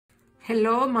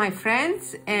Hello my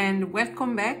friends and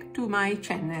welcome back to my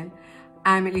channel.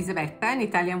 I'm Elisabetta, an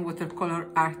Italian watercolor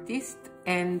artist,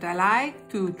 and I like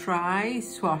to try,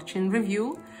 swatch and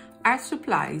review art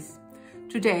supplies.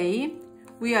 Today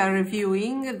we are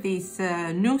reviewing this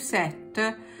new set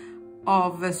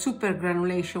of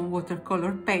Supergranulation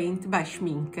Watercolor Paint by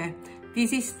Schminke.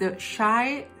 This is the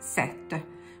Shire set.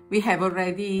 We have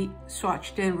already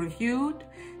swatched and reviewed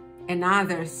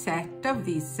another set of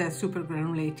this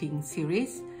supergranulating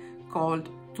series called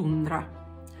Tundra.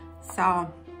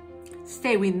 So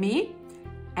stay with me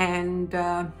and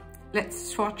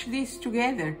let's swatch this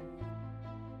together.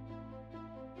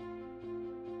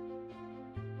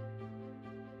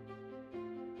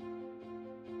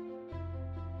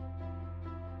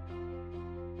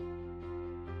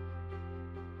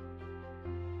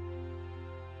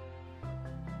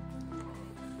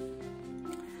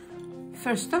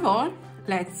 First of all,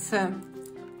 let's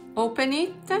open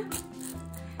it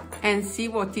and see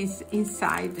what is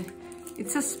inside.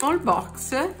 It's a small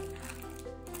box.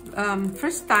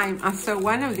 First time I saw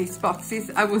one of these boxes,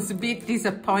 I was a bit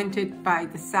disappointed by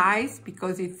the size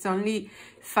because it's only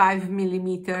 5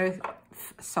 milliliters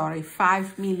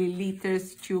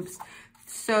tubes.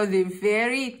 So they're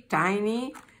very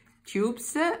tiny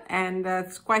tubes and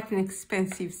it's quite an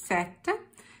expensive set.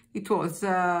 It was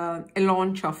a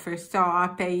launch offer, so I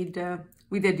paid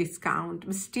with a discount,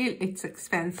 but still it's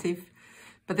expensive.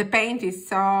 But the paint is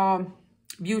so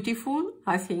beautiful,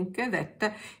 I think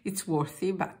that it's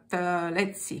worthy, but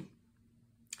let's see.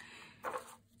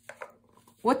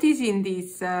 What is in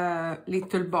this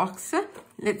little box?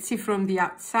 Let's see from the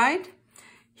outside.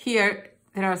 Here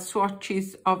there are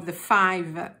swatches of the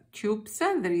 5 tubes.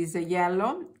 There is a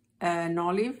yellow, an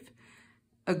olive,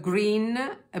 a green,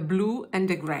 a blue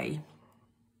and a gray.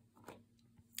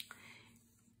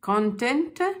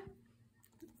 Content,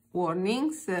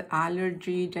 warnings,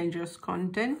 allergy, dangerous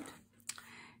content.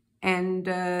 And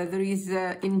there is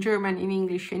in German, in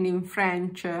English and in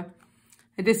French a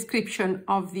description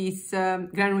of this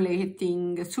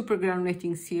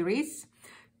supergranulating series.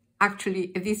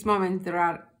 Actually, at this moment there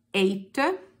are 8.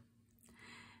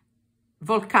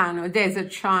 Volcano,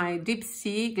 Desert, Shire, Deep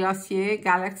Sea, Glacier,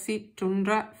 Galaxy,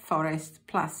 Tundra, Forest,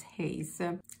 plus Haze.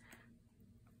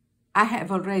 I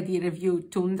have already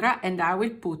reviewed Tundra and I will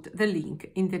put the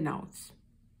link in the notes.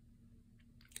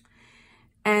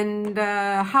 And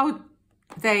how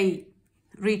they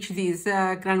reach this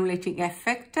granulating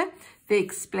effect, they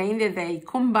explain that they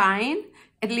combine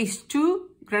at least 2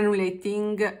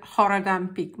 granulating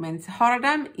Horadam pigments.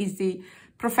 Horadam is the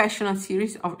professional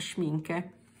series of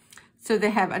Schminke. So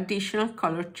they have additional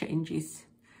color changes.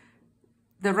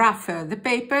 The rougher the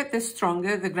paper, the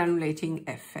stronger the granulating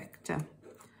effect.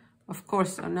 Of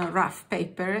course, on a rough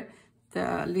paper,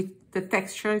 the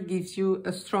texture gives you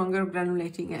a stronger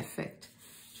granulating effect.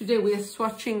 Today we are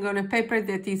swatching on a paper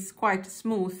that is quite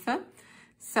smooth,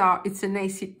 so it's an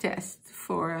acid test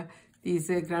for this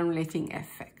granulating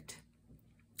effect.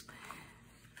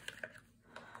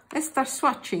 Let's start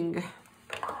swatching.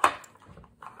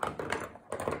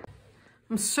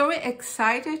 I'm so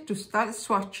excited to start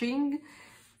swatching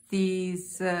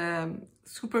this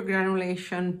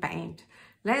supergranulation paint.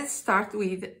 Let's start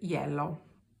with yellow.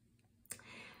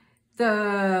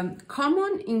 The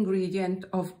common ingredient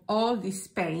of all these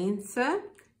paints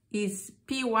is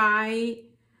PY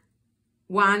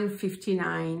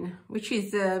 159, which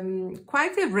is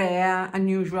quite a rare,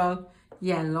 unusual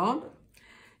yellow.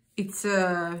 It's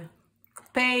a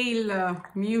pale,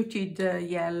 muted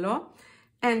yellow,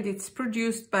 and it's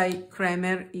produced by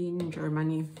Kremer in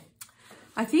Germany.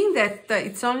 I think that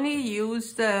it's only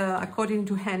used, according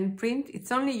to handprint,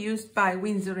 it's only used by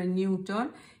Winsor &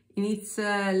 Newton in its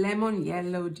lemon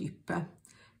yellow dip.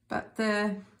 But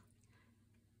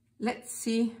let's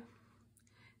see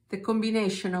the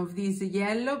combination of this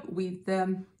yellow with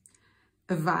a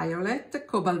violet,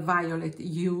 cobalt violet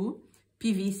U,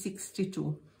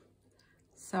 PV62.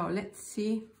 So let's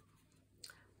see.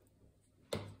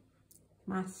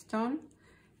 Mastone,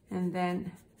 and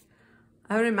then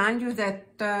I remind you that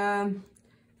I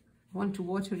want to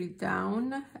water it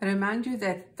down. I remind you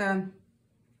that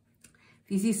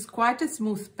this is quite a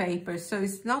smooth paper, so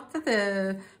it's not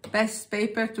the best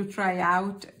paper to try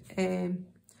out a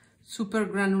super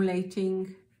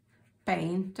granulating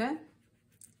paint,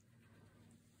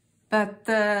 but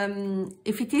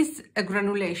if it is a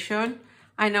granulation,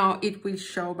 I know it will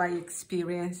show by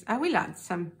experience. I will add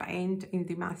some paint in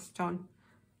the mastone.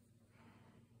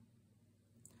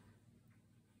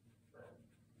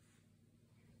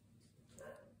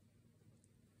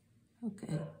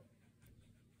 Okay,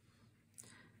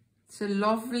 It's a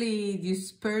lovely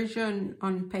dispersion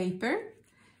on paper,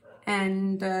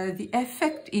 and the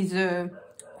effect is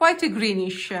quite a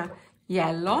greenish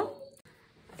yellow.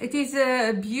 It is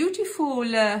a beautiful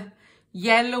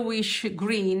yellowish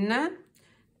green,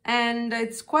 and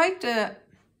it's quite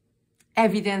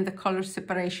evident, the color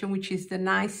separation, which is the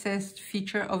nicest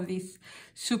feature of this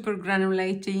super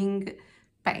granulating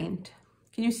paint.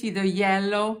 Can you see the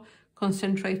yellow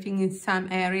concentrating in some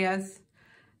areas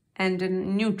and a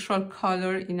neutral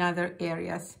color in other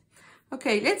areas?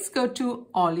 Okay, let's go to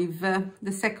olive,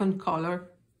 the second color.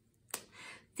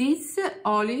 This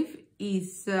olive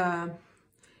is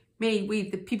made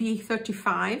with the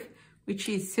PB35, which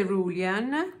is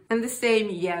cerulean, and the same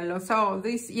yellow. So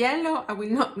this yellow I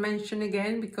will not mention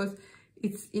again because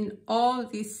it's in all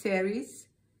these series.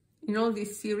 In all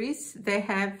these series, they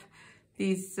have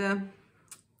this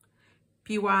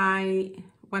PY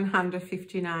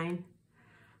 159.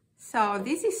 So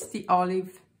this is the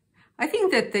olive. I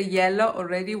think that the yellow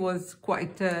already was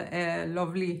quite a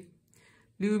lovely,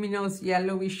 luminous,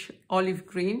 yellowish olive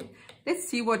green. Let's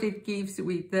see what it gives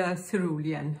with the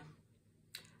cerulean.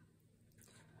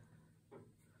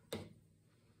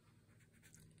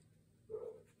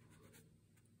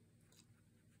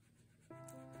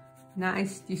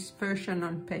 Nice dispersion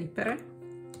on paper.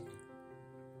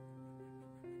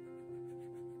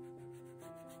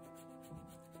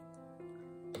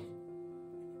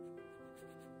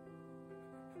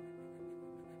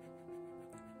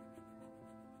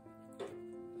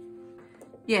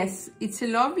 Yes, it's a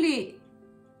lovely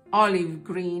olive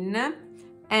green,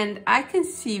 and I can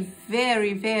see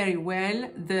very, very well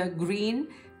the green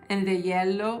and the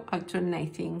yellow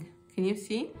alternating. Can you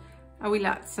see? I will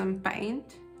add some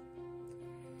paint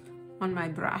on my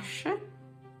brush.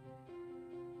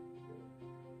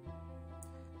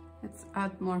 Let's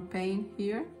add more paint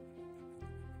here.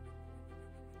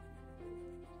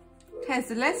 It has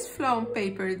less flow on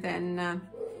paper than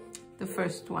the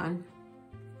first one.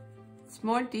 It's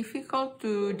more difficult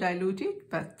to dilute it,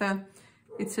 but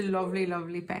it's a lovely,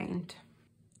 lovely paint.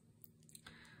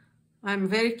 I'm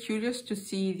very curious to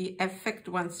see the effect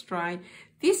once dry.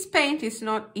 This paint is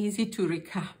not easy to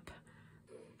recap.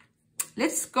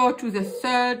 Let's go to the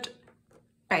third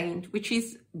paint, which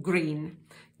is green.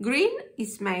 Green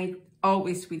is made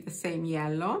always with the same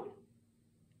yellow.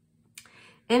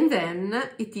 And then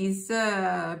it is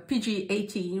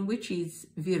PG18, which is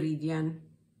Viridian.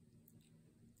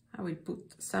 I will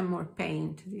put some more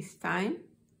paint this time.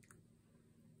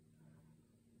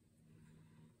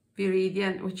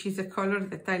 Viridian, which is a color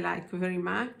that I like very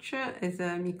much as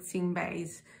a mixing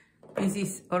base. This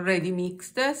is already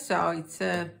mixed, so it's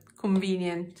a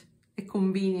convenience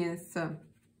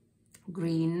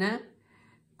green.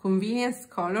 Convenience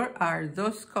color are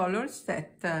those colors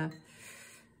that are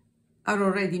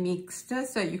already mixed,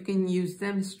 so you can use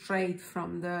them straight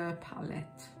from the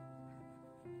palette.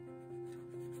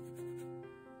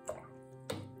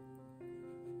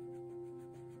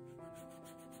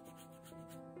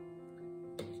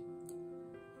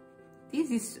 This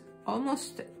is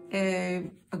almost a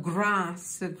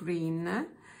grass green,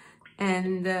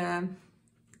 and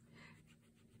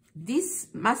this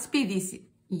must be this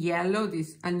yellow,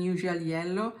 this unusual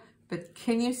yellow, but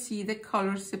can you see the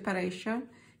color separation?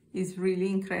 Is really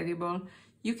incredible.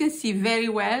 You can see very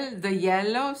well the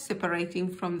yellow separating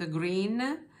from the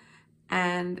green,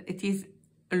 and it is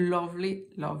a lovely,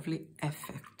 lovely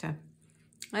effect.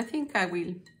 I think I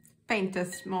will paint a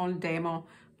small demo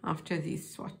after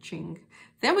this swatching.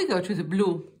 Then we go to the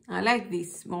blue. I like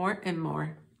this more and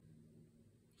more.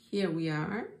 Here we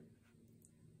are.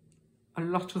 A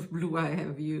lot of blue I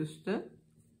have used.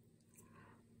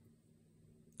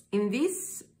 In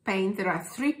this paint there are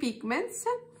 3 pigments,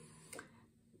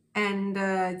 and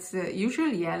it's usual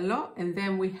yellow, and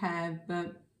then we have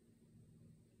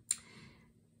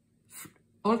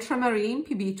ultramarine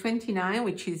PB29,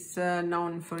 which is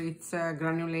known for its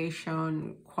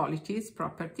granulation qualities,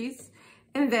 properties,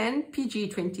 and then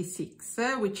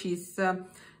PG26, which is a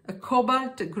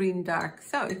cobalt green dark.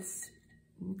 So it's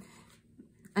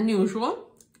unusual,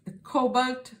 a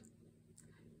cobalt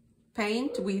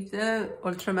paint with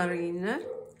ultramarine.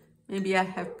 Maybe I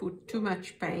have put too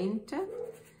much paint.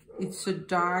 It's a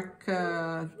dark,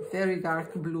 very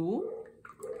dark blue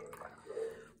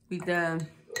with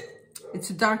it's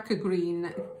a dark green.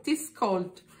 It is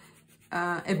called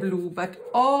a blue, but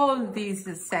all this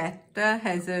set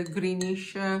has a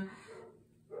greenish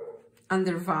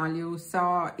undervalue,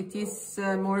 so it is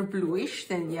more bluish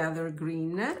than the other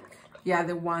green. The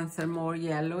other ones are more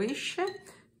yellowish,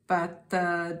 but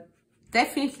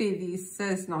definitely this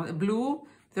is not a blue,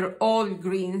 They're all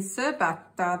greens,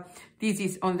 but this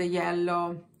is on the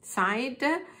yellow side.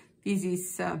 This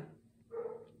is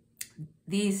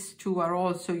these two are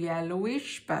also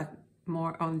yellowish, but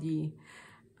more on the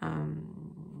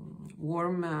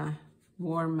warm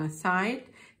side.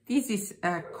 This is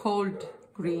a cold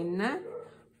green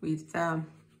with some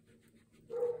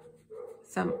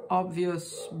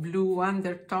obvious blue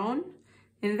undertone.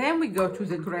 And then we go to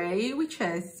the gray, which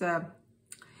has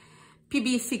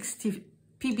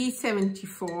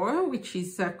PB74, which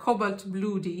is cobalt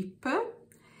blue deep.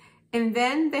 And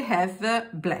then they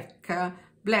have black.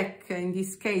 Black in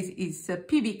this case is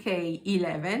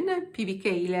PBK11.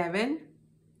 PBK11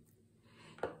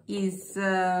 is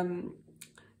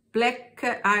black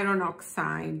iron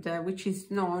oxide, which is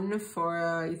known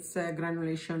for its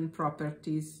granulation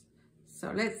properties.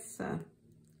 So let's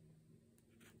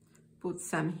put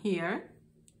some here.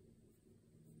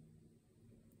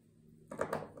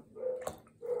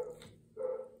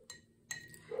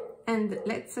 And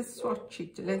let's swatch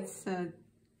it. Let's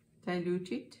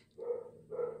dilute it.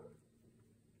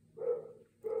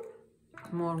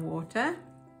 More water.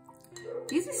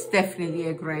 This is definitely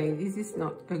a gray. This is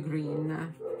not a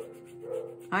green.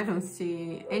 I don't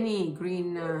see any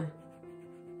green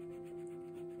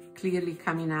clearly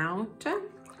coming out.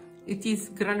 It is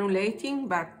granulating,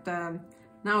 but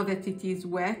now that it is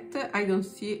wet, I don't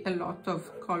see a lot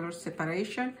of color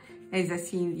separation as I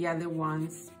see in the other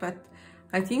ones. But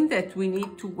I think that we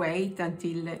need to wait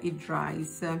until it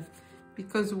dries,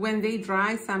 because when they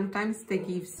dry, sometimes they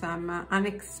give some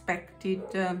unexpected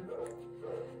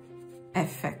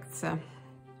effects.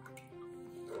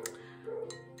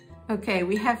 Okay,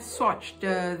 we have swatched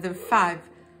the 5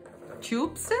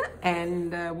 tubes,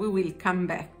 and we will come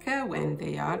back when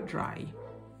they are dry.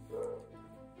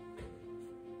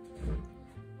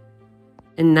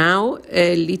 And now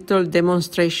a little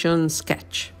demonstration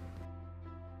sketch.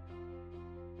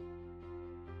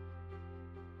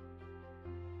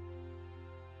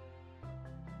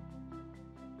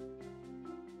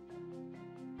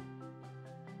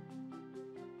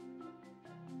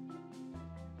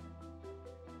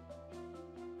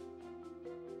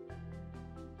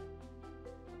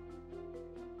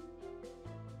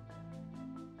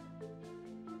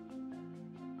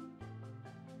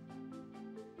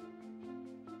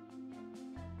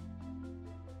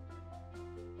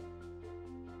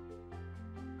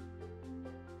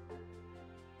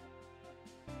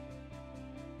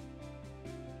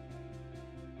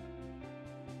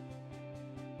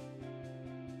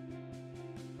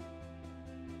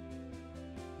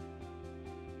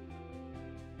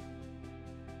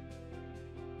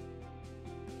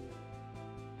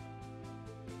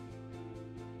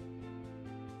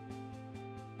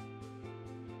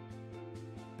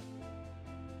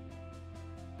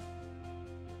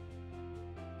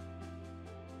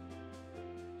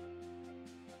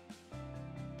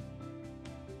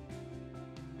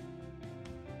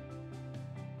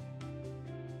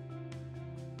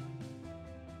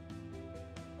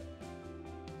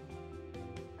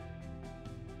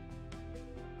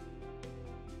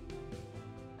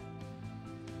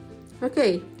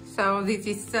 Okay, so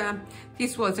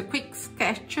this was a quick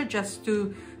sketch just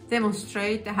to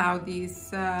demonstrate how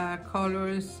these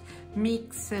colors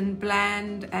mix and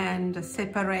blend and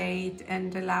separate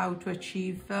and allow to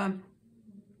achieve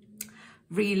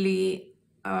really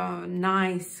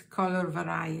nice color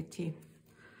variety.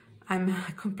 I'm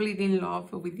completely in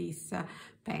love with this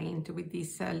paint, with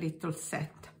this little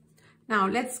set. Now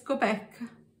let's go back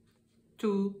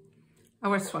to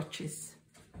our swatches.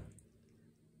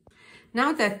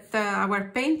 Now that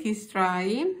our paint is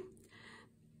dry,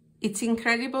 it's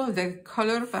incredible the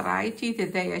color variety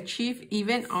that they achieve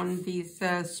even on this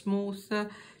smooth,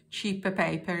 cheap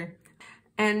paper.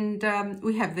 And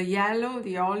we have the yellow,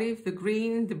 the olive, the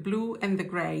green, the blue, and the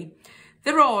gray.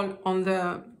 They're all on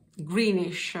the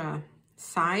greenish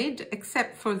side,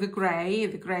 except for the gray.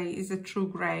 The gray is a true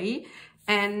gray.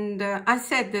 And I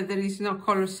said that there is no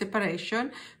color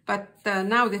separation, but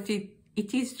now that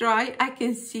it is dry, I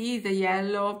can see the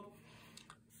yellow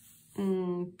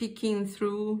peeking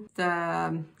through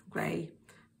the gray,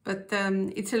 but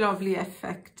it's a lovely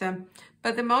effect.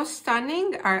 But the most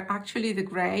stunning are actually the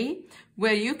gray,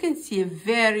 where you can see a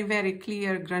very, very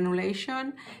clear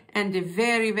granulation and a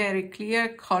very, very clear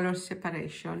color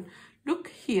separation. Look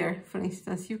here, for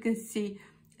instance, you can see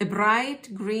a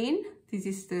bright green. This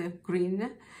is the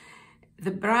green,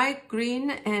 the bright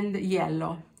green and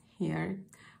yellow here.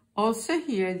 Also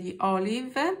here, the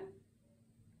olive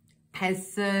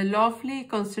has a lovely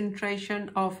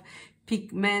concentration of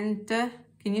pigment.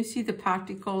 Can you see the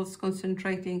particles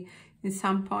concentrating in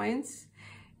some points?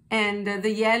 And the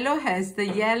yellow has the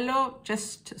yellow,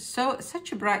 just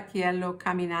such a bright yellow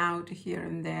coming out here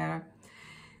and there.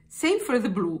 Same for the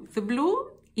blue. The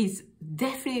blue is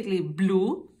definitely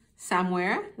blue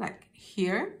somewhere, like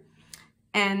here.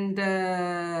 And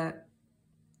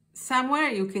somewhere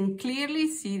you can clearly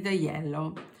see the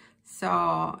yellow.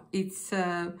 So it's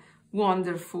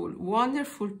wonderful,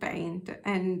 wonderful paint.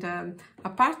 And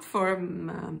apart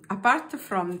from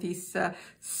this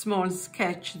small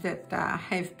sketch that I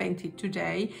have painted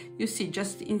today, you see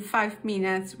just in 5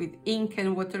 minutes with ink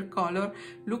and watercolor,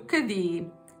 look at the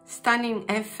stunning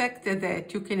effect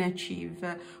that you can achieve.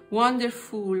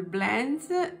 Wonderful blends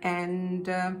and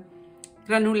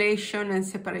granulation and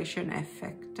separation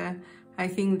effect. I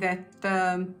think that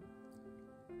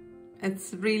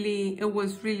it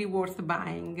was really worth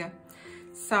buying.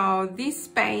 So this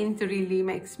paint really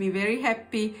makes me very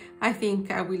happy. I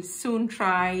think I will soon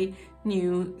try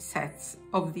new sets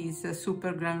of this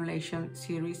super granulation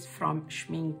series from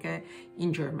Schminke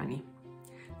in Germany.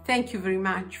 Thank you very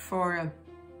much for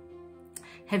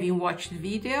having watched the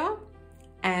video,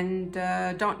 and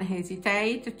don't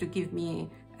hesitate to give me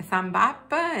a thumb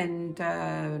up and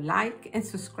like and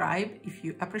subscribe if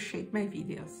you appreciate my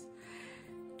videos.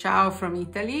 Ciao from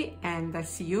Italy, and I'll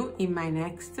see you in my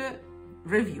next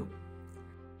review.